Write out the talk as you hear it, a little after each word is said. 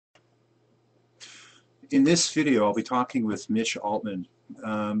In this video, I'll be talking with Mitch Altman.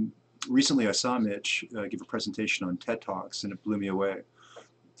 Recently, I saw Mitch give a presentation on TED Talks, and it blew me away.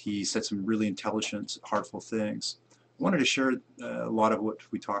 He said some really intelligent, heartful things. I wanted to share a lot of what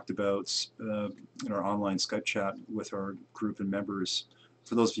we talked about in our online Skype chat with our group and members,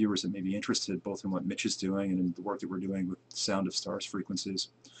 for those viewers that may be interested both in what Mitch is doing and in the work that we're doing with Sound of Stars frequencies.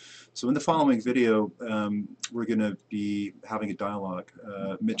 So in the following video, we're going to be having a dialogue.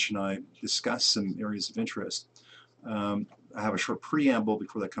 Mitch and I discuss some areas of interest. I have a short preamble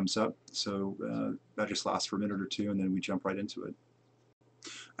before that comes up, so that just lasts for a minute or two, and then we jump right into it.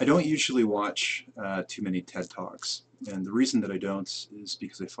 I don't usually watch too many TED Talks, and the reason that I don't is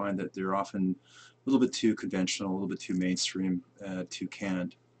because I find that they're often a little bit too conventional, a little bit too mainstream, too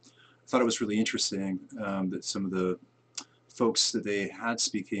canned. I thought it was really interesting that some of the folks that they had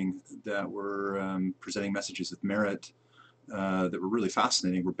speaking that were presenting messages of merit that were really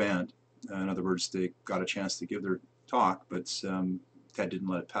fascinating were banned. In other words, they got a chance to give their talk, but TED didn't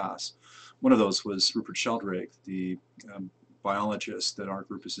let it pass. One of those was Rupert Sheldrake, the biologist that our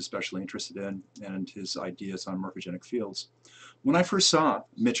group is especially interested in, and his ideas on morphogenic fields. When I first saw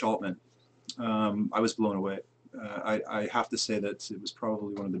Mitch Altman, I was blown away. I have to say that it was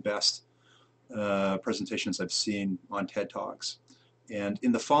probably one of the best presentations I've seen on TED Talks. And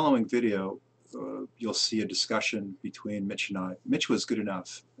in the following video, you'll see a discussion between Mitch and I. Mitch was good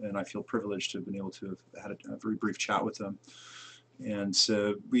enough, and I feel privileged to have been able to have had a very brief chat with him. And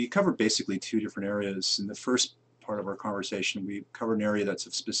so we covered basically two different areas. In the first part of our conversation, we covered an area that's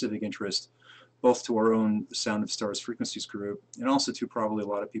of specific interest both to our own Sound of Stars frequencies group and also to probably a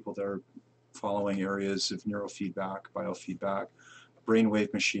lot of people that are following areas of neurofeedback, biofeedback,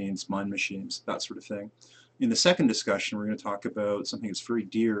 brainwave machines, mind machines, that sort of thing. In the second discussion, we're going to talk about something that's very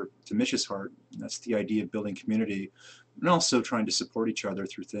dear to Mitch's heart, and that's the idea of building community, and also trying to support each other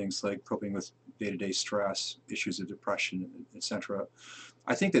through things like coping with day-to-day stress, issues of depression, etc.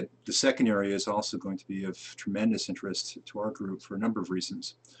 I think that the second area is also going to be of tremendous interest to our group for a number of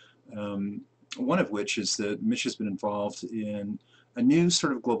reasons. One of which is that Mitch has been involved in a new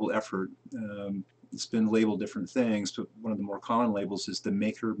sort of global effort. It's been labeled different things, but one of the more common labels is the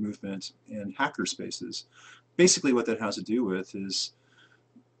maker movement and hacker spaces. Basically what that has to do with is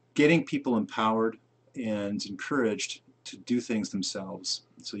getting people empowered and encouraged to do things themselves.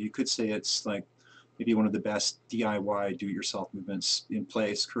 So you could say it's like maybe one of the best DIY do-it-yourself movements in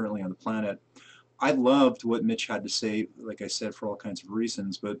place currently on the planet. I loved what Mitch had to say, like I said, for all kinds of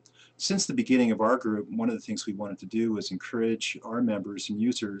reasons, but since the beginning of our group, one of the things we wanted to do was encourage our members and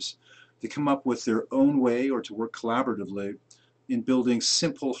users to come up with their own way or to work collaboratively in building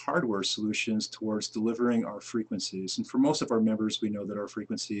simple hardware solutions towards delivering our frequencies. And for most of our members, we know that our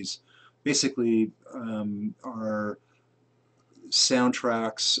frequencies basically are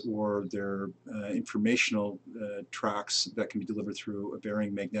soundtracks or they're informational tracks that can be delivered through a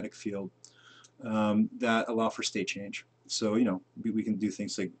varying magnetic field that allow for state change. So, you know, we can do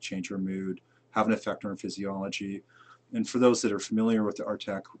things like change our mood, have an effect on our physiology. And for those that are familiar with our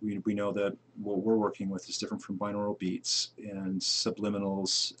tech, we know that what we're working with is different from binaural beats and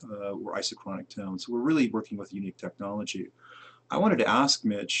subliminals or isochronic tones. So we're really working with unique technology. I wanted to ask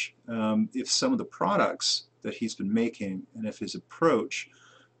Mitch if some of the products that he's been making and if his approach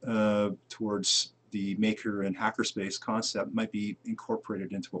towards the maker and hackerspace concept might be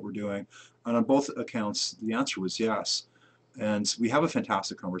incorporated into what we're doing. And on both accounts, the answer was yes. And we have a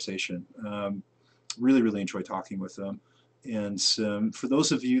fantastic conversation. Really enjoy talking with them. And for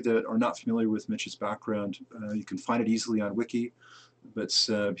those of you that are not familiar with Mitch's background, you can find it easily on Wiki, but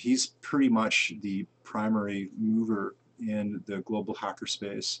he's pretty much the primary mover in the global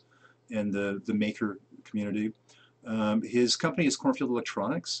hackerspace and the maker community. His company is Cornfield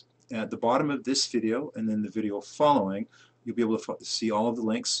Electronics. At the bottom of this video and then the video following, you'll be able to see all of the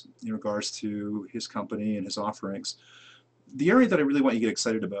links in regards to his company and his offerings. The area that I really want you to get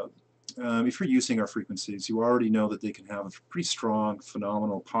excited about, if you're using our frequencies, you already know that they can have a pretty strong,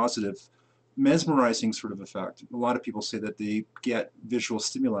 phenomenal, positive, mesmerizing sort of effect. A lot of people say that they get visual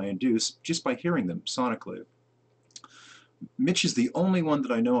stimuli induced just by hearing them sonically. Mitch is the only one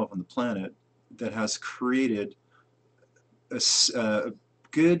that I know of on the planet that has created a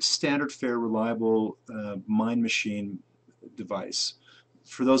good, standard, fair, reliable mind machine device.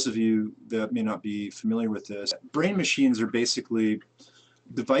 For those of you that may not be familiar with this, brain machines are basically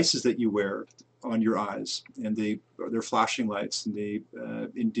devices that you wear on your eyes, and they're flashing lights, and they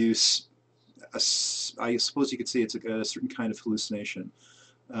induce I suppose you could say it's like a certain kind of hallucination,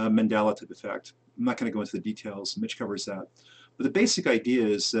 Mandela type effect. I'm not going to go into the details. Mitch covers that. But the basic idea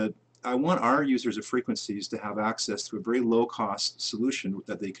is that I want our users of frequencies to have access to a very low-cost solution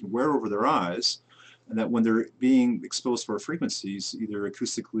that they can wear over their eyes, and that when they're being exposed to our frequencies, either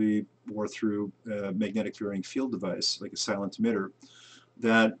acoustically or through a magnetic varying field device, like a silent emitter,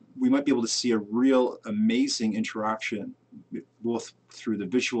 that we might be able to see a real amazing interaction, both through the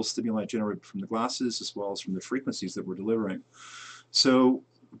visual stimuli generated from the glasses as well as from the frequencies that we're delivering. So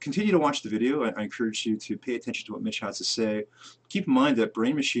continue to watch the video. I encourage you to pay attention to what Mitch has to say. Keep in mind that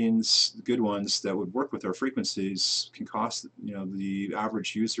brain machines, the good ones that would work with our frequencies, can cost the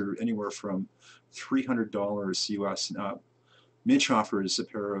average user anywhere from $300 US and up. Mitch offers a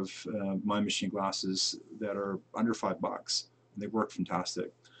pair of My Machine glasses that are under $5. They work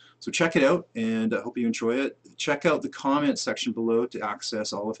fantastic. So check it out, and I hope you enjoy it. Check out the comment section below to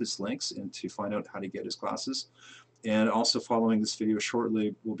access all of his links and to find out how to get his glasses. And also following this video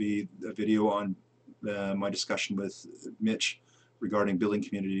shortly will be a video on my discussion with Mitch regarding building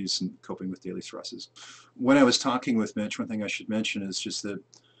communities and coping with daily stresses. When I was talking with Mitch, one thing I should mention is just that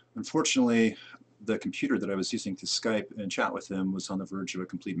unfortunately the computer that I was using to Skype and chat with him was on the verge of a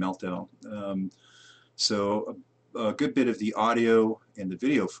complete meltdown. So a good bit of the audio and the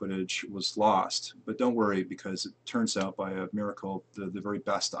video footage was lost, but don't worry, because it turns out by a miracle the very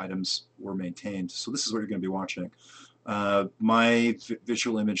best items were maintained. So this is what you're going to be watching. My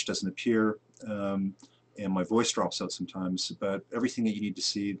visual image doesn't appear, and my voice drops out sometimes, but everything that you need to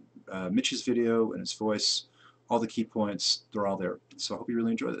see, Mitch's video and his voice, all the key points, they're all there. So I hope you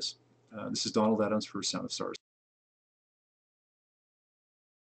really enjoy this. This is Donald Adams for Sound of Stars.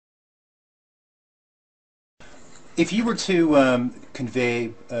 If you were to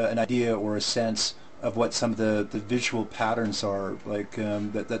convey an idea or a sense of what some of the visual patterns are, like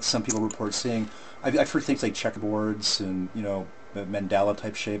that some people report seeing, I've heard things like checkerboards and mandala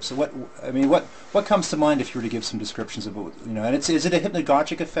type shapes. So what comes to mind if you were to give some descriptions of and is it a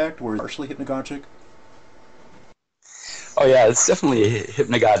hypnagogic effect or partially hypnagogic? Oh yeah, it's definitely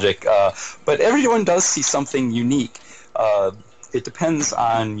hypnagogic, but everyone does see something unique. It depends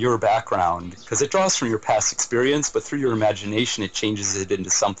on your background, because it draws from your past experience, but through your imagination it changes it into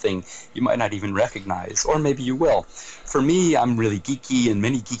something you might not even recognize, or maybe you will. For me, I'm really geeky, and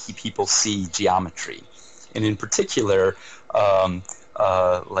many geeky people see geometry, and in particular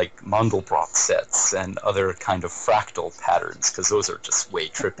like Mandelbrot sets and other kind of fractal patterns, because those are just way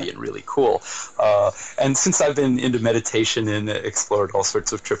trippy and really cool. And since I've been into meditation and explored all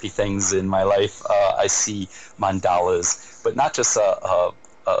sorts of trippy things in my life, I see mandalas, but not just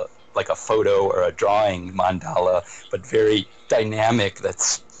like a photo or a drawing mandala, but very dynamic,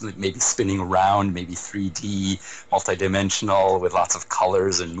 that's maybe spinning around, maybe 3D, multidimensional, with lots of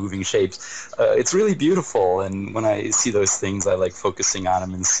colors and moving shapes. It's really beautiful, and when I see those things, I like focusing on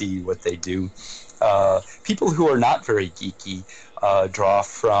them and see what they do. People who are not very geeky draw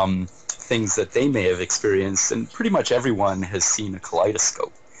from things that they may have experienced, and pretty much everyone has seen a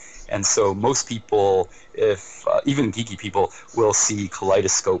kaleidoscope. And so most people, even geeky people, will see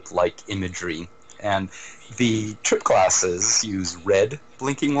kaleidoscope-like imagery. And the trip glasses use red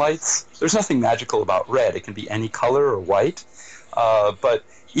blinking lights. There's nothing magical about red. It can be any color or white. But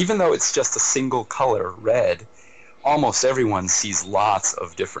even though it's just a single color, red, almost everyone sees lots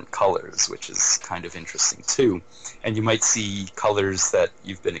of different colors, which is kind of interesting too. And you might see colors that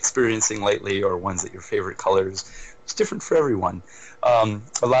you've been experiencing lately, or ones that your favorite colors. It's different for everyone. A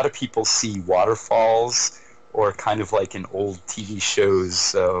lot of people see waterfalls, or kind of like in old TV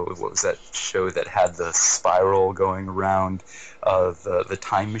shows. What was that show that had the spiral going around? The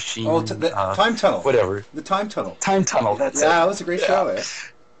Time Machine? Oh, the Time Tunnel. Whatever. The Time Tunnel. Time Tunnel, that's it. Yeah, it was a great show, eh?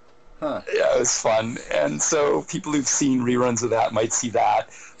 Huh. Yeah, it was fun. And so people who've seen reruns of that might see that.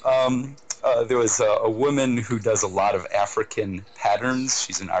 There was a woman who does a lot of African patterns.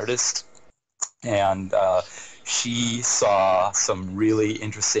 She's an artist. And she saw some really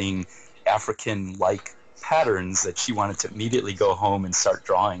interesting African-like patterns that she wanted to immediately go home and start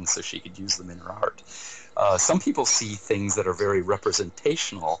drawing so she could use them in her art. Some people see things that are very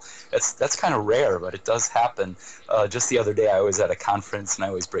representational. That's kind of rare, but it does happen. Just the other day, I was at a conference, and I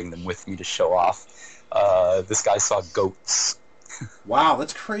always bring them with me to show off. This guy saw goats. Wow,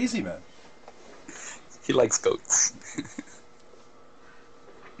 that's crazy, man. He likes goats.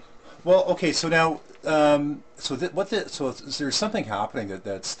 Well, okay, so now, so there's something happening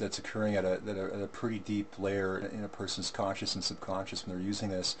that's occurring at a pretty deep layer in a person's conscious and subconscious when they're using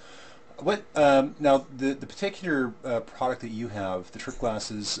this. What now the particular product that you have, the trip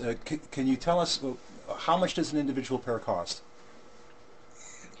glasses, can you tell us how much does an individual pair cost?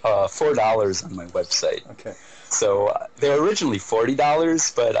 $4 on my website. Okay. So they were originally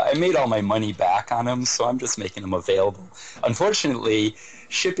 $40, but I made all my money back on them, so I'm just making them available. Unfortunately,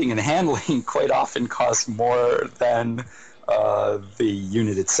 shipping and handling quite often costs more than the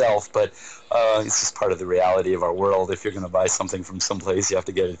unit itself, but it's just part of the reality of our world. If you're going to buy something from someplace, you have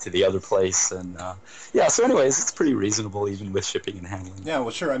to get it to the other place. And yeah, so anyways, it's pretty reasonable even with shipping and handling. Yeah,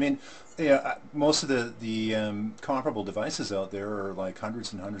 well, sure. I mean, yeah, most of the comparable devices out there are like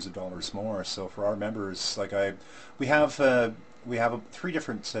hundreds and hundreds of dollars more. So for our members, like we have three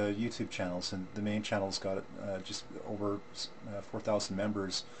different YouTube channels, and the main channel's got just over 4,000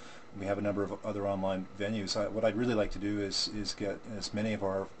 members. We have a number of other online venues. What I'd really like to do is get as many of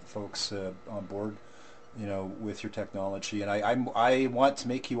our folks on board, with your technology, and I want to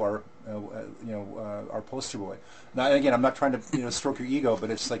make you our our poster boy. Now, again, I'm not trying to stroke your ego, but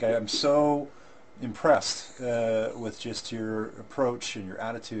it's like I'm so impressed with just your approach and your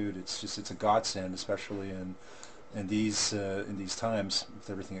attitude. It's a godsend, especially in these times with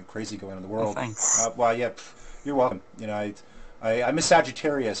everything crazy going on in the world. Oh, thanks. Well, yeah, you're welcome. I'm a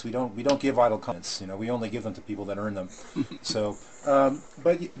Sagittarius. We don't give idle comments. We only give them to people that earn them. So,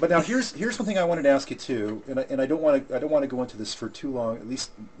 but now here's one thing I wanted to ask you too, and I don't want to go into this for too long. At least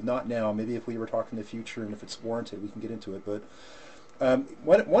not now. Maybe if we were talking in the future, and if it's warranted, we can get into it. But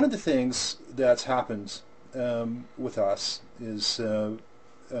one of the things that's happened with us is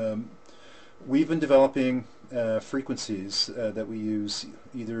we've been developing frequencies that we use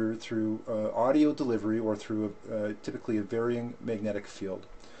either through audio delivery or through typically a varying magnetic field,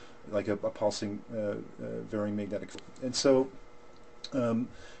 like a pulsing varying magnetic field. And so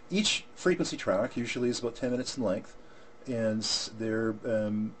each frequency track usually is about 10 minutes in length, and they're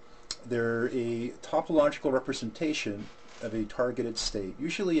a topological representation of a targeted state,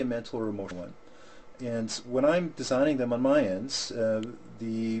 usually a mental or emotional one. And when I'm designing them on my ends,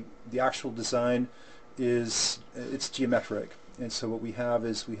 the actual design it's geometric, and so what we have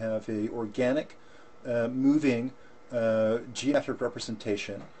is we have a organic moving geometric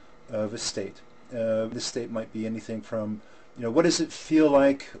representation of a state. This state might be anything from what does it feel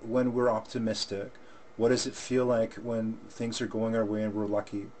like when we're optimistic, what does it feel like when things are going our way and we're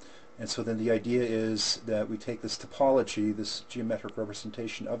lucky. And so then the idea is that we take this topology, this geometric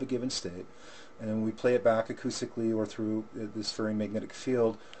representation of a given state, and then we play it back acoustically or through this very magnetic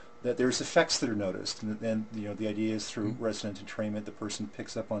field, that there's effects that are noticed, and the idea is through resonant entrainment the person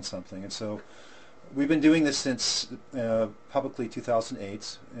picks up on something. And so we've been doing this since publicly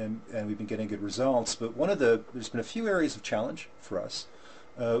 2008, and we've been getting good results. But there's been a few areas of challenge for us.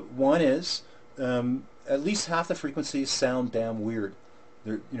 One is at least half the frequencies sound damn weird.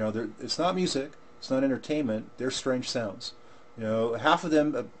 It's not music, it's not entertainment, they're strange sounds. Half of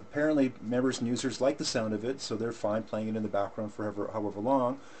them, apparently members and users like the sound of it, so they're fine playing it in the background for however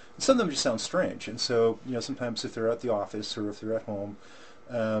long. And some of them just sound strange, and so sometimes if they're at the office or if they're at home,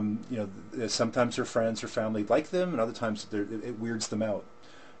 sometimes their friends or family like them, and other times it weirds them out.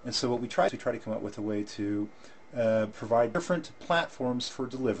 And so what we try to come up with a way to provide different platforms for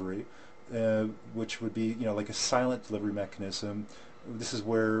delivery, which would be like a silent delivery mechanism. This is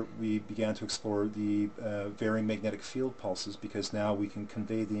where we began to explore the varying magnetic field pulses, because now we can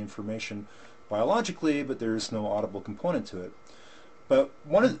convey the information biologically, but there's no audible component to it. But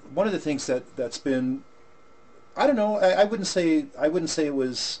one of the things that's been, I don't know, I wouldn't say it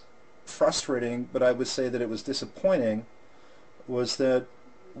was frustrating, but I would say that it was disappointing, was that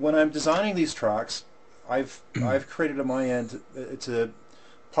when I'm designing these tracks, I've created on my end, it's a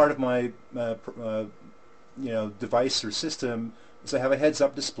part of my device or system, is I have a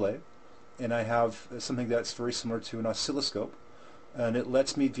heads-up display, and I have something that's very similar to an oscilloscope, and it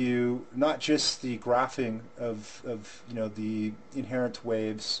lets me view not just the graphing of the inherent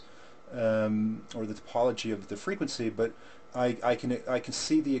waves or the topology of the frequency, but I can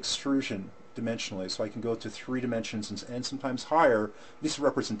see the extrusion dimensionally, so I can go to 3 dimensions and sometimes higher. This is a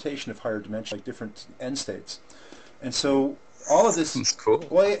representation of higher dimensions, like different end states. And so all of this is cool.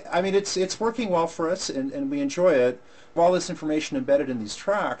 Well, I mean, it's working well for us, and we enjoy it. All this information embedded in these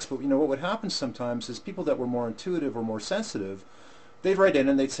tracks, but what would happen sometimes is people that were more intuitive or more sensitive, they'd write in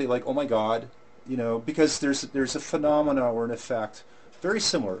and they'd say like, "Oh my God," because there's a phenomena or an effect very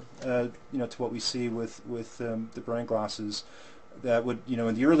similar, to what we see with the brain glasses. That would,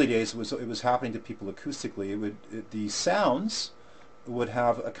 in the early days, it was happening to people acoustically. The sounds would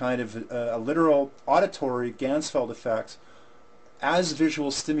have a kind of a literal auditory Gansfeld effect as visual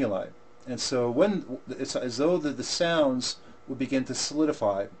stimuli. And so when it's as though the sounds would begin to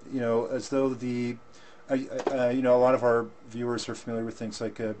solidify, as though a lot of our viewers are familiar with things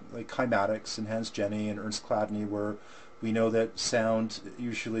like kymatics and Hans Jenny and Ernst Chladni, where we know that sound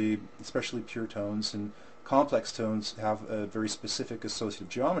usually, especially pure tones and complex tones have a very specific associative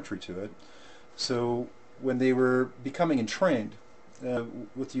geometry to it. So when they were becoming entrained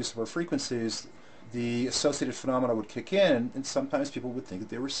with the use of our frequencies, the associated phenomena would kick in, and sometimes people would think that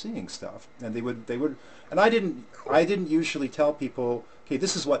they were seeing stuff, and they would, and I didn't usually tell people, okay,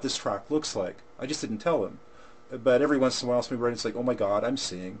 this is what this track looks like. I just didn't tell them, but every once in a while, somebody writes like, oh my God, I'm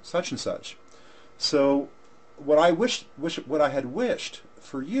seeing such and such. So what what I had wished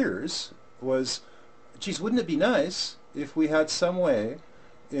for years was, geez, wouldn't it be nice if we had some way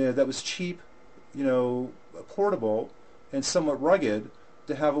that was cheap, portable, and somewhat rugged,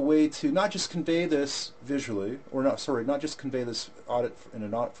 to have a way to not just convey this visually, or not just convey this in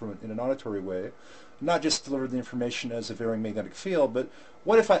an auditory way, not just deliver the information as a varying magnetic field, but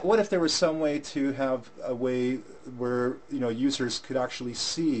what if there was some way to have a way where users could actually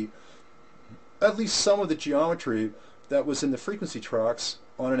see at least some of the geometry that was in the frequency tracks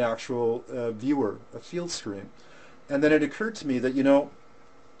on an actual viewer, a field screen. And then it occurred to me that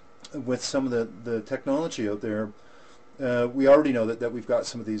with some of the technology out there, we already know that we've got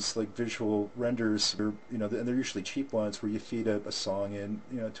some of these like visual renders, and they're usually cheap ones where you feed a song in,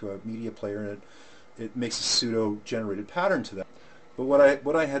 to a media player, and it makes a pseudo-generated pattern to that. But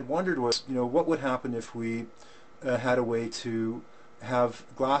what I had wondered was, what would happen if we had a way to have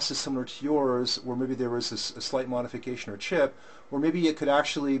glasses similar to yours, where maybe there was a slight modification or chip, where maybe it could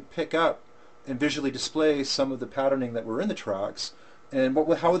actually pick up and visually display some of the patterning that were in the tracks, and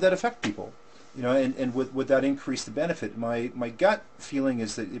how would that affect people? And would that increase the benefit? My gut feeling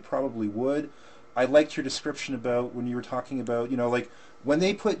is that it probably would. I liked your description about when you were talking about, like when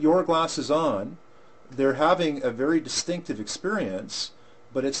they put your glasses on, they're having a very distinctive experience,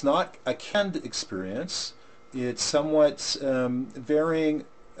 but it's not a canned experience. It's somewhat varying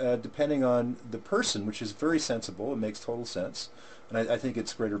depending on the person, which is very sensible. It makes total sense, and I think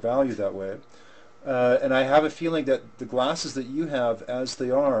it's greater value that way. And I have a feeling that the glasses that you have, as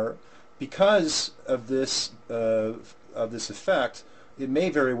they are, because of this effect, it may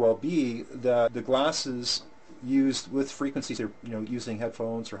very well be that the glasses used with frequencies, they're using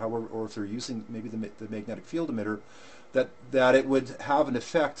headphones or however, or if they're using maybe the magnetic field emitter, that it would have an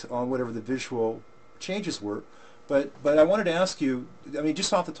effect on whatever the visual changes were. But I wanted to ask you, I mean,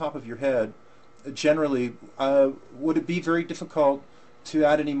 just off the top of your head, generally, would it be very difficult to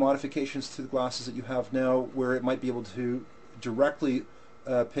add any modifications to the glasses that you have now, where it might be able to directly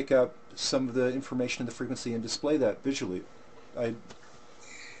pick up some of the information in the frequency and display that visually?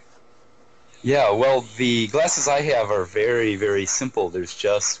 Yeah, well, the glasses I have are very, very simple. There's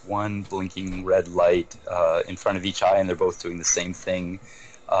just one blinking red light in front of each eye, and they're both doing the same thing.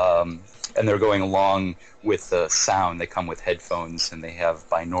 And they're going along with the sound. They come with headphones, and they have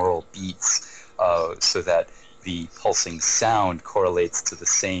binaural beats so that the pulsing sound correlates to the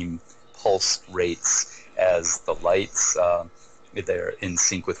same pulse rates as the lights. They're in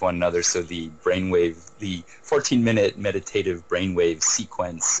sync with one another, so the brainwave, the 14-minute meditative brainwave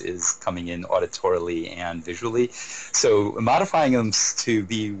sequence is coming in auditorily and visually. So modifying them to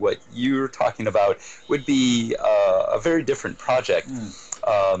be what you're talking about would be a very different project.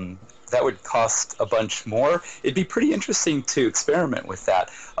 That would cost a bunch more. It'd be pretty interesting to experiment with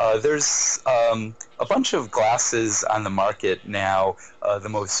that. There's a bunch of glasses on the market now. The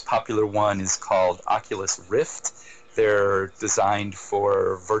most popular one is called Oculus Rift. They're designed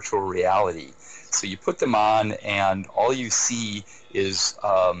for virtual reality. So you put them on, and all you see is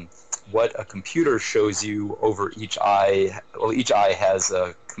what a computer shows you over each eye. Well, each eye has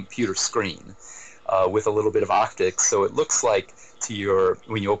a computer screen with a little bit of optics, so it looks like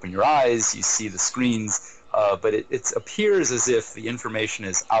when you open your eyes, you see the screens, but it appears as if the information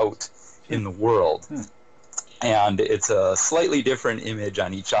is out in the world. And it's a slightly different image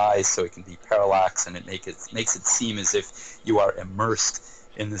on each eye, so it can be parallax, and it makes it seem as if you are immersed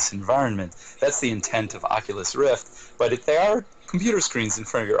in this environment. That's the intent of Oculus Rift, but they are computer screens in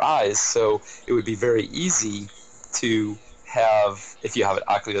front of your eyes, so it would be very easy to have, if you have an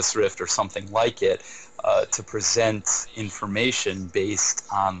Oculus Rift or something like it, to present information based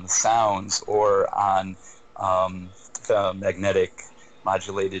on the sounds or on the magnetic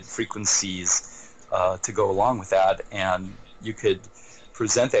modulated frequencies to go along with that, and you could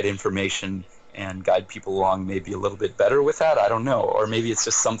present that information and guide people along maybe a little bit better with that. I don't know. Or maybe it's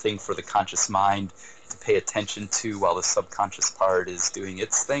just something for the conscious mind to pay attention to while the subconscious part is doing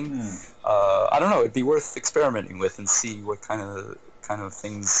its thing. I don't know. It'd be worth experimenting with and see what kind of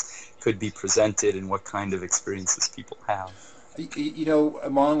things could be presented and what kind of experiences people have.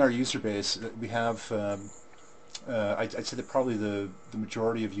 Among our user base, we have, I'd say that probably the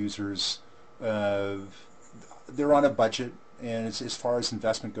majority of users, they're on a budget, And as far as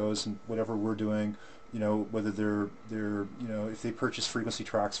investment goes and whatever we're doing, whether they're if they purchase frequency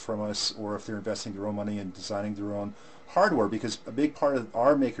tracks from us or if they're investing their own money and designing their own hardware, because a big part of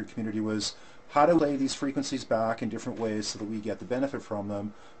our maker community was how to lay these frequencies back in different ways so that we get the benefit from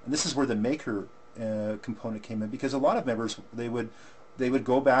them. And this is where the maker component came in, because a lot of members, they would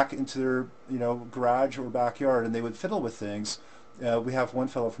go back into their garage or backyard and they would fiddle with things. We have one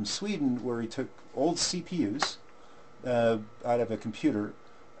fellow from Sweden where he took old CPUs out of a computer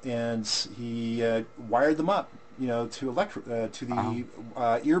and he wired them up, to the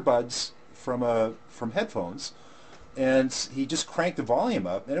earbuds from headphones, and he just cranked the volume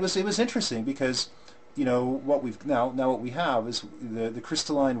up, and it was interesting because what we've what we have is the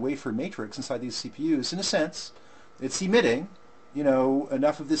crystalline wafer matrix inside these CPUs. In a sense, it's emitting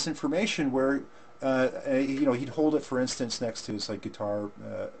enough of this information where he'd hold it, for instance, next to his guitar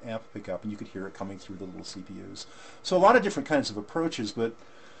amp pickup, and you could hear it coming through the little CPUs. So a lot of different kinds of approaches. But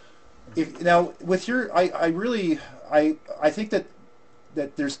with your, I think that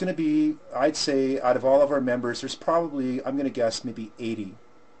there's going to be, I'd say, out of all of our members, there's probably, I'm going to guess, maybe 80,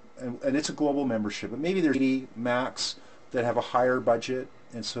 and it's a global membership, but maybe there's 80 max that have a higher budget,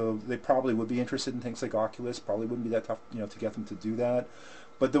 and so they probably would be interested in things like Oculus. Probably wouldn't be that tough, to get them to do that.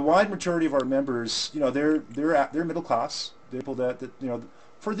 But the wide majority of our members, they're middle class. They're people that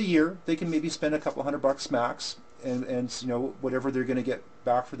for the year they can maybe spend a couple $100 max, and whatever they're going to get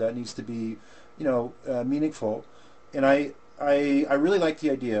back for that needs to be meaningful. And I really like the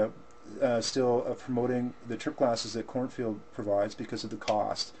idea still of promoting the trip classes that Cornfield provides because of the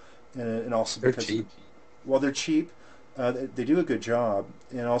cost, and also because they're cheap. Well, they're cheap. They do a good job,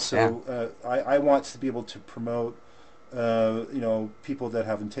 and also I want to be able to promote people that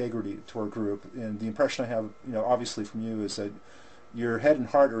have integrity to our group. And the impression I have, obviously from you, is that your head and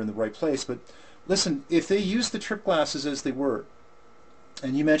heart are in the right place. But listen, if they use the trip classes as they were,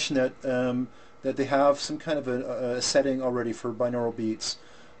 and you mentioned that that they have some kind of a setting already for binaural beats,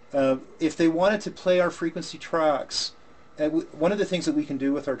 if they wanted to play our frequency tracks, one of the things that we can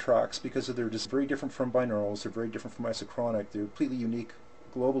do with our tracks, because they're just very different from binaurals, they're very different from isochronic, they're completely unique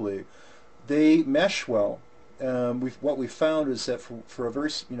globally, they mesh well. What we've found is that for a very,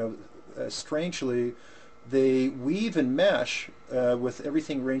 strangely, they weave and mesh with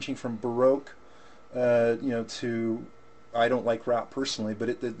everything ranging from Baroque, to, I don't like rap personally,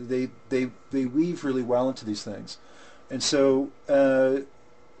 but they weave really well into these things. And so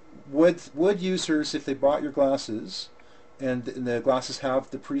would users, if they bought your glasses, and the glasses have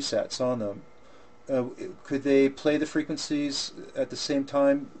the presets on them, could they play the frequencies at the same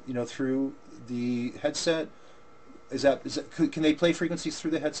time, through the headset? Can they play frequencies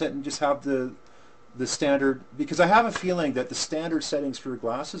through the headset and just have the standard? Because I have a feeling that the standard settings for your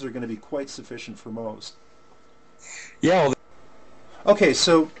glasses are going to be quite sufficient for most. Yeah. Well, okay,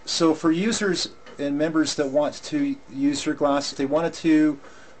 so for users and members that want to use your glasses, if they wanted to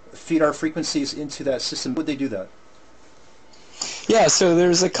feed our frequencies into that system, would they do that? Yeah, so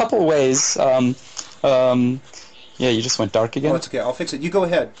there's a couple ways. Yeah, you just went dark again? Oh, it's okay. I'll fix it. You go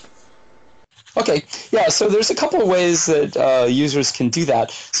ahead. Okay, yeah, so there's a couple ways that users can do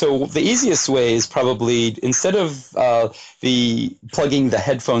that. So the easiest way is probably, instead of plugging the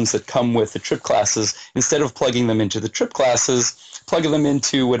headphones that come with the trip classes, instead of plugging them into the trip classes, plug them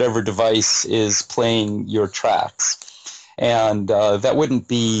into whatever device is playing your tracks. And that wouldn't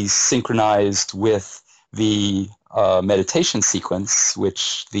be synchronized with the meditation sequence,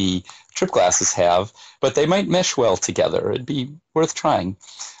 which the trip classes have, but they might mesh well together. It'd be worth trying.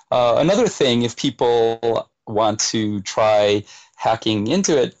 Another thing, if people want to try hacking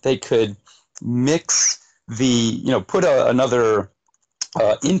into it, they could mix put another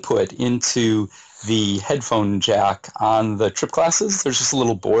input into the headphone jack on the trip classes. There's just a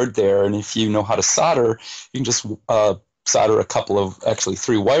little board there, and if you know how to solder, you can just solder a couple of, actually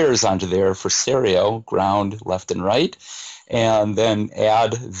 3 wires onto there for stereo, ground, left and right, and then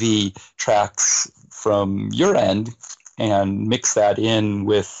add the tracks from your end and mix that in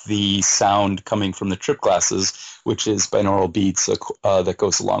with the sound coming from the trip classes, which is binaural beats that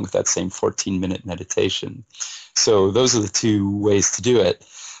goes along with that same 14-minute meditation. So those are the 2 ways to do it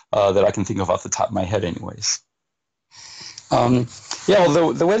that I can think of off the top of my head anyways. Yeah,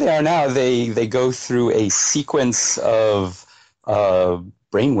 well, the way they are now, they go through a sequence of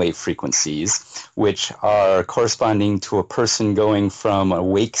brainwave frequencies, which are corresponding to a person going from a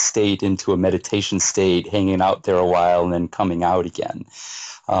wake state into a meditation state, hanging out there a while, and then coming out again.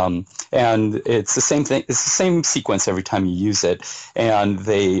 And it's the same thing. It's the same sequence every time you use it, and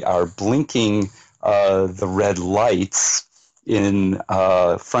they are blinking the red lights in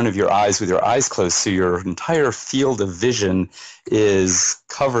front of your eyes with your eyes closed, so your entire field of vision is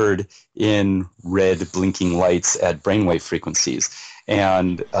covered in red blinking lights at brainwave frequencies.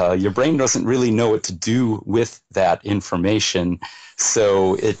 And your brain doesn't really know what to do with that information,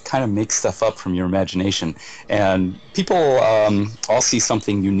 so it kind of makes stuff up from your imagination. And people all see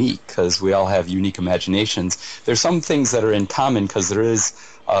something unique because we all have unique imaginations. There's some things that are in common because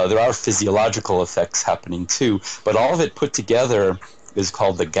there are physiological effects happening too, but all of it put together is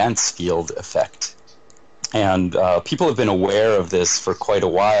called the Ganz field effect. And people have been aware of this for quite a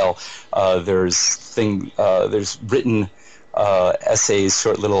while. There's written essays,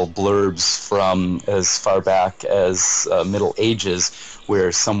 short little blurbs from as far back as Middle Ages,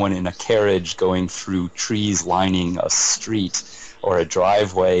 where someone in a carriage going through trees lining a street or a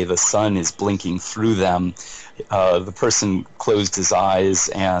driveway, the sun is blinking through them. The person closed his eyes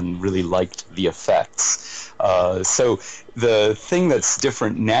and really liked the effects. So the thing that's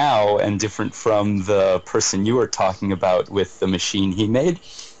different now and different from the person you were talking about with the machine he made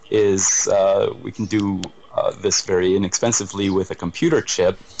is we can do this very inexpensively with a computer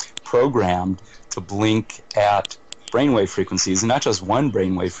chip programmed to blink at brainwave frequencies, and not just one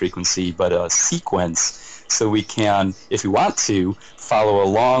brainwave frequency, but a sequence. So we can, if you want to, follow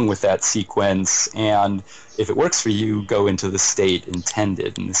along with that sequence, and if it works for you, go into the state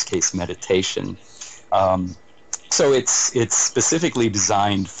intended, in this case, meditation. So it's specifically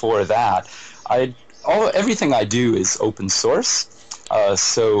designed for that. Everything I do is open source,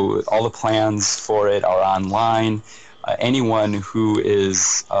 so all the plans for it are online. Anyone who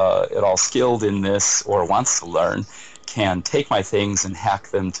is at all skilled in this or wants to learn can take my things and hack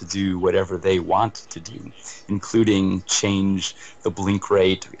them to do whatever they want to do, including change the blink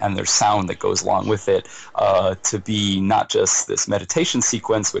rate and their sound that goes along with it to be not just this meditation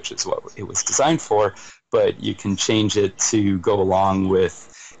sequence, which is what it was designed for, but you can change it to go along with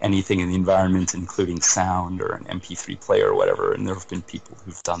anything in the environment, including sound or an MP3 player or whatever, and there have been people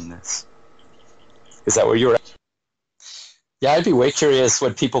who've done this. Is that where you were at? Yeah, I'd be way curious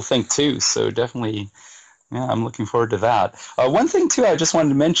what people think too, so definitely, yeah, I'm looking forward to that. One thing too I just wanted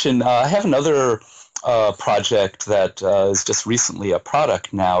to mention, I have another project that is just recently a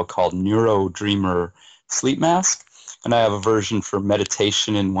product now called NeuroDreamer Sleep Mask, and I have a version for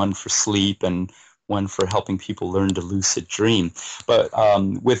meditation and one for sleep and one for helping people learn to lucid dream. But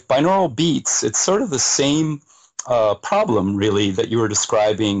with binaural beats, it's sort of the same problem, really, that you were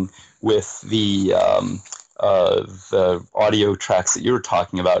describing with the audio tracks that you were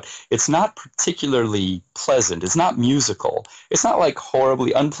talking about. It's not particularly pleasant. It's not musical. It's not like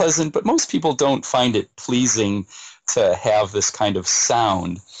horribly unpleasant, but most people don't find it pleasing to have this kind of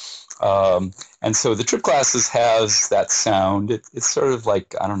sound. And so the trip glasses has that sound. It's sort of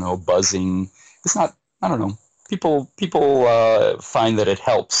like, I don't know, buzzing. It's not, I don't know. People find that it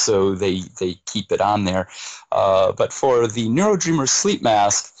helps, so they keep it on there. But for the NeuroDreamer Sleep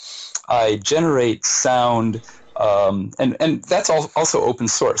Mask, I generate sound, and that's also open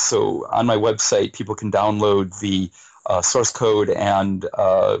source. So on my website, people can download the source code, and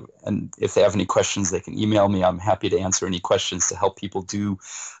if they have any questions, they can email me. I'm happy to answer any questions to help people do,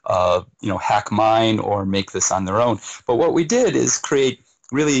 hack mine or make this on their own. But what we did is create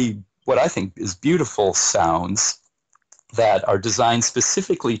really what I think is beautiful sounds that are designed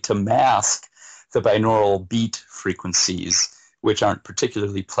specifically to mask the binaural beat frequencies, which aren't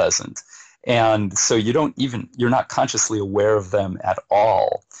particularly pleasant. And so you're not consciously aware of them at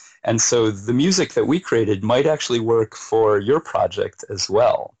all. And so the music that we created might actually work for your project as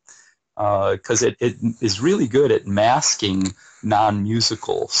well, because it is really good at masking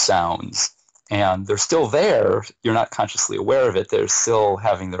non-musical sounds. And they're still there. You're not consciously aware of it. They're still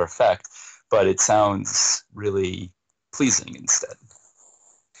having their effect, but it sounds really pleasing instead.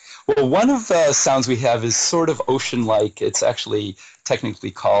 Well, one of the sounds we have is sort of ocean-like. It's actually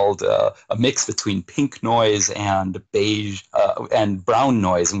technically called a mix between pink noise and beige and brown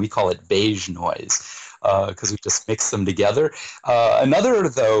noise, and we call it beige noise because we just mix them together. Another,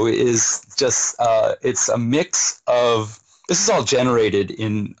 though, is just it's a mix of. This is all generated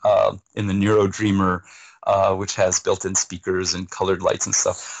in the NeuroDreamer, which has built-in speakers and colored lights and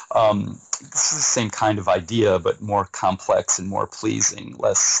stuff. This is the same kind of idea, but more complex and more pleasing,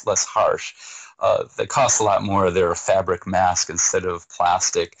 less harsh. They cost a lot more. They're a fabric mask instead of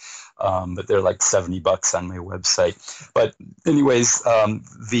plastic, but they're like $70 on my website. But anyways,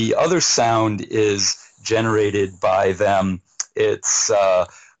 the other sound is generated by them. It's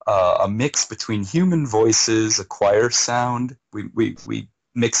a mix between human voices, a choir sound. We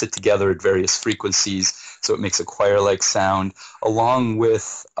mix it together at various frequencies so it makes a choir-like sound, along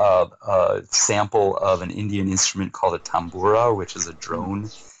with a sample of an Indian instrument called a tambura, which is a drone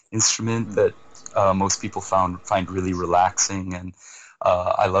instrument that most people find really relaxing. And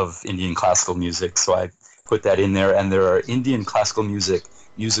I love Indian classical music, so I put that in there. And there are Indian classical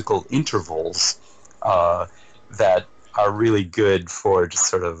musical intervals that are really good for just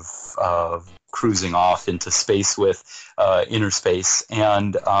sort of cruising off into space with, inner space.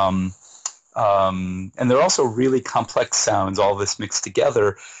 And they're also really complex sounds, all this mixed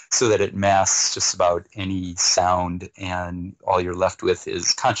together so that it masks just about any sound, and all you're left with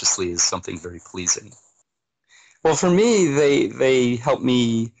is consciously is something very pleasing. Well, for me, they help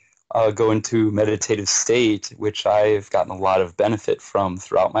me go into meditative state, which I've gotten a lot of benefit from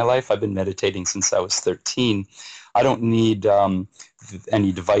throughout my life. I've been meditating since I was 13. I don't need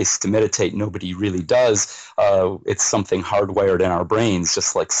any device to meditate. Nobody really does. It's something hardwired in our brains,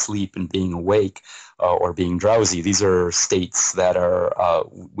 just like sleep and being awake or being drowsy. These are states that are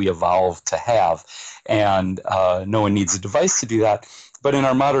we evolved to have, and no one needs a device to do that. But in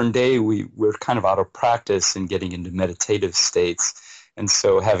our modern day, we're kind of out of practice in getting into meditative states. And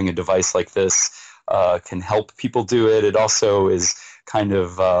so having a device like this can help people do it. It also is kind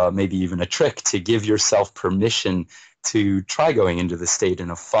of maybe even a trick to give yourself permission to try going into the state in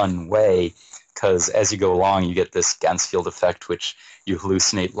a fun way, because as you go along, you get this Ganzfield effect, which you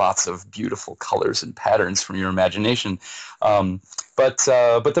hallucinate lots of beautiful colors and patterns from your imagination. But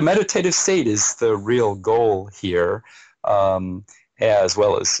the meditative state is the real goal here, as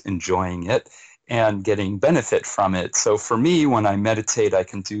well as enjoying it and getting benefit from it. So for me, when I meditate, I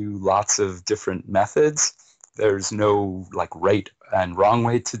can do lots of different methods. There's no like right and wrong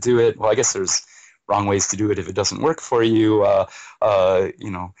way to do it. Well, I guess there's wrong ways to do it if it doesn't work for you, but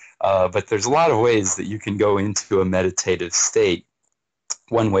there's a lot of ways that you can go into a meditative state.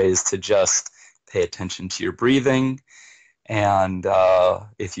 One way is to just pay attention to your breathing, and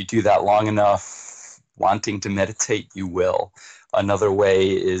if you do that long enough, wanting to meditate, you will. Another way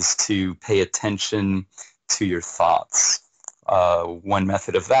is to pay attention to your thoughts. One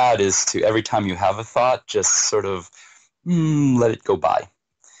method of that is to, every time you have a thought, just sort of let it go by.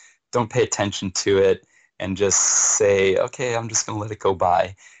 Don't pay attention to it, and just say, okay, I'm just going to let it go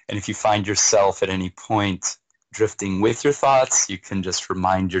by. And if you find yourself at any point drifting with your thoughts, you can just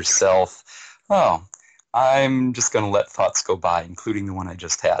remind yourself, oh, I'm just going to let thoughts go by, including the one I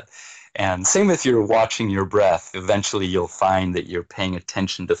just had. And same if you're watching your breath. Eventually you'll find that you're paying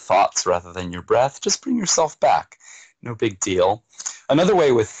attention to thoughts rather than your breath. Just bring yourself back. No big deal. Another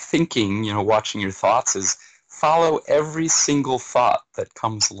way with thinking, watching your thoughts, is follow every single thought that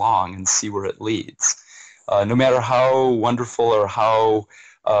comes along and see where it leads. No matter how wonderful or how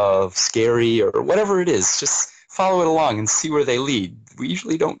scary or whatever it is, just follow it along and see where they lead. We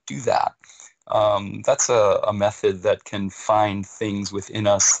usually don't do that. That's a method that can find things within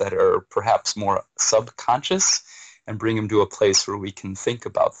us that are perhaps more subconscious and bring them to a place where we can think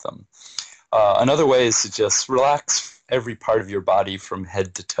about them. Another way is to just relax every part of your body from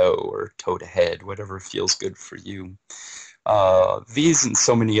head to toe or toe to head, whatever feels good for you. These and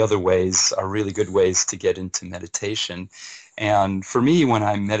so many other ways are really good ways to get into meditation. And for me, when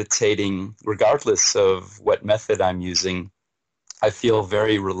I'm meditating, regardless of what method I'm using, I feel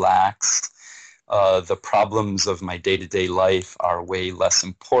very relaxed. The problems of my day-to-day life are way less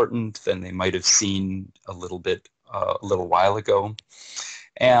important than they might have seemed a little while ago.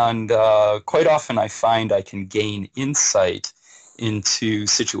 And quite often I find I can gain insight into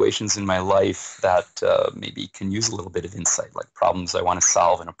situations in my life that maybe can use a little bit of insight, like problems I want to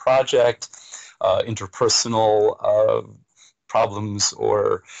solve in a project, interpersonal problems,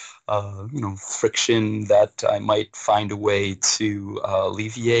 or friction that I might find a way to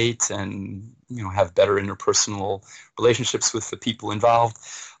alleviate and have better interpersonal relationships with the people involved.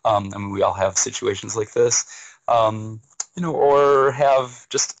 We all have situations like this. Or have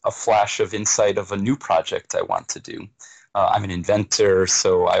just a flash of insight of a new project I want to do. I'm an inventor,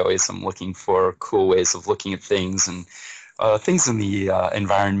 so I always am looking for cool ways of looking at things, and things in the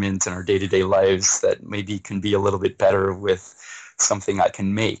environment and our day-to-day lives that maybe can be a little bit better with something I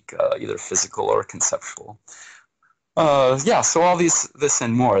can make, either physical or conceptual. So all this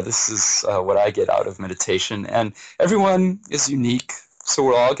and more, this is what I get out of meditation. And everyone is unique, so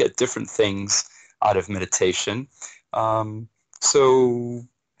we'll all get different things out of meditation. So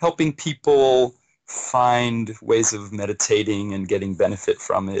helping people find ways of meditating and getting benefit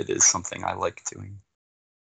from it is something I like doing.